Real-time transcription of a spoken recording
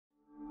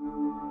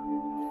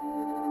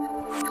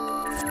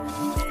Yeah.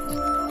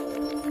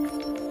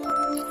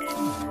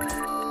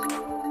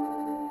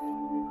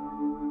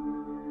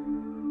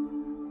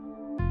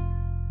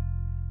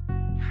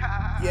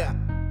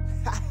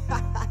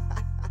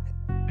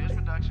 Bill's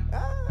production. I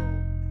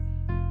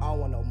don't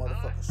want no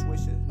motherfucking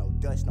swishers, no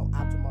Dutch, no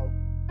Optimo.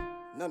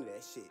 None of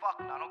that shit. Fuck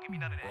no, don't give me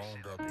none of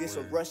that shit. This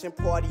a Russian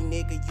party,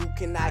 nigga, you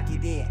cannot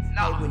get in.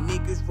 No. Hey, when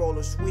niggas roll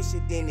a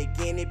swisher, then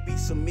again it be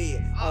some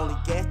mid. Only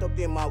gassed up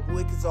in my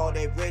wood, cause all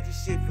that Reggie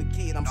shit for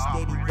kid. I'm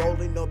steady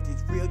rolling up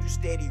this real, you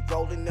steady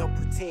rolling up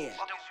pretend.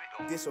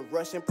 This a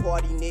Russian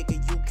party, nigga,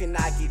 you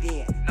cannot get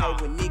in. Hey,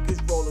 when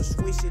niggas roll a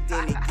swisher,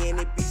 then again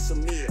it be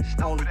some mid.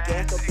 Only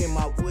gassed up in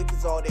my wood,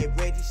 cause all that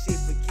Reggie shit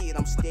for kid.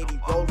 I'm steady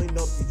rolling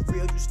up this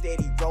real, you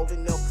steady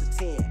rolling up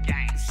pretend.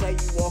 You say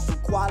you want some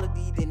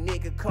quality, then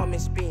nigga come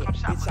and spin.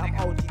 Bitch, I'm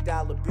OG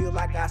Dolla Bill,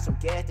 I got some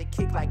gas that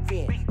kick like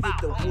Finn. Hit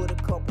the wood a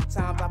couple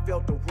times, I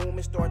felt the room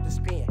and start to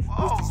spin.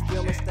 Wish this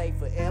feeling stay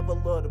forever,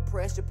 love the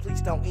pressure,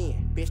 please don't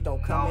end. Bitch,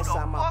 don't come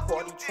inside my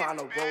party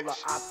tryna roll a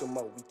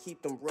Optimo. We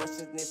keep them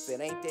Russians, if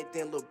it ain't that,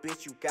 then little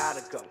bitch, you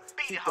gotta go.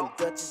 Keep them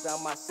Dutches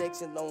out my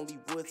section, only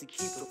woods to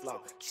keep the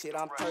flow. Shit,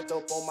 I'm turned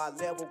up on my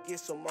level, get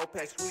some more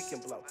packs we can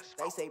blow.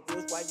 They say,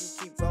 Bills, why you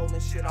keep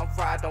rolling? Shit, I'm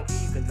fried, don't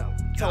even know.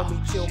 Told me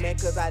chill, man,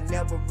 cause I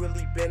never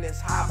really been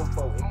as high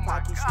before. If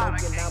I keep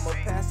smoking, I'ma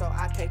pass, so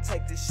I can't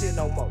take this shit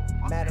no more.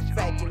 Matter of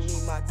fact, you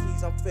need my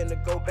keys, I'm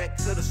finna go back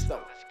to the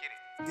store.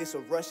 This a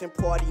Russian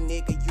party,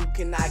 nigga, you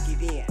cannot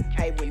get in.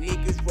 Hey, when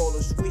niggas roll a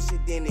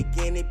swisher, then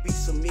again it be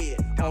some mid.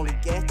 Only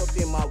gassed up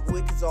in my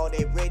wood, cause all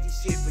that Reggie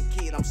shit for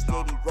kid. I'm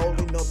steady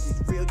rolling up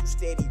this real, you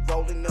steady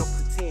rolling up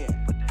pretend.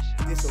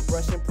 This a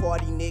Russian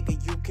party,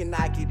 nigga, you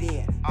cannot get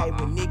in. Hey,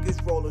 when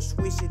niggas roll a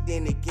swisher,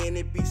 then again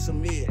it be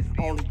some mid.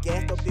 Only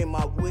gassed up in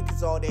my wood,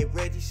 cause all that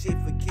Reggie shit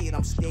for kid.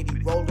 I'm steady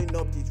rolling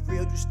up this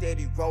real, you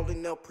steady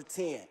rolling up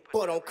pretend.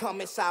 But don't come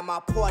inside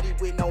my party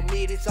with no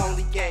mid, it's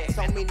only gas.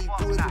 So many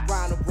woods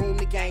around the room,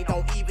 the game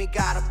don't even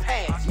got a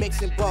pass.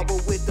 Mixing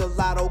bubble with the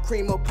lotto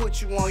creamer,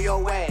 put you on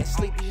your ass.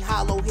 Sleepy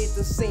Hollow hit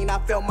the scene, I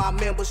felt my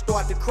members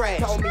start to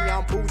crash. Told me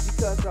I'm bougie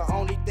cause the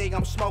only thing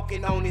I'm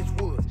smoking on is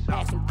wood.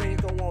 Had some things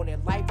go on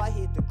in life, I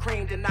hit the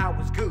cream, then I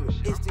was good.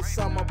 It's just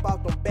something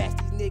about them bats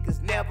these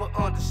niggas never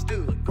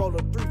understood. Roll a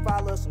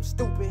 3-5 of some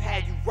stupid,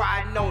 had you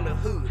riding on the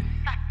hood.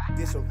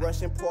 This a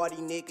Russian party,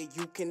 nigga,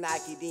 you cannot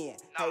get in.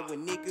 Hey,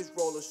 when niggas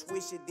roll a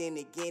swisher, then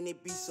again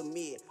it be some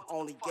mid.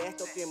 Only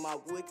gassed up in my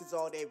wood, cause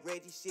all that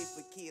Reggie shit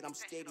for kid. I'm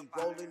steady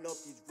rolling up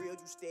this real,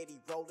 you steady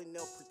rolling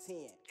up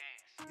pretend.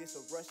 This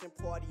a Russian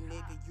party,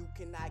 nigga, you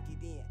cannot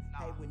get in.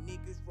 Hey, when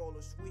niggas roll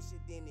a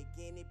swisher, then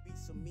again it be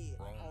some mid.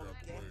 Only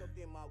gassed up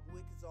in my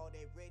wood, cause all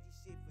that Reggie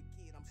shit for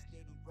kid. I'm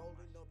steady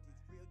rolling up this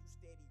real, you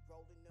steady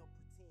rolling up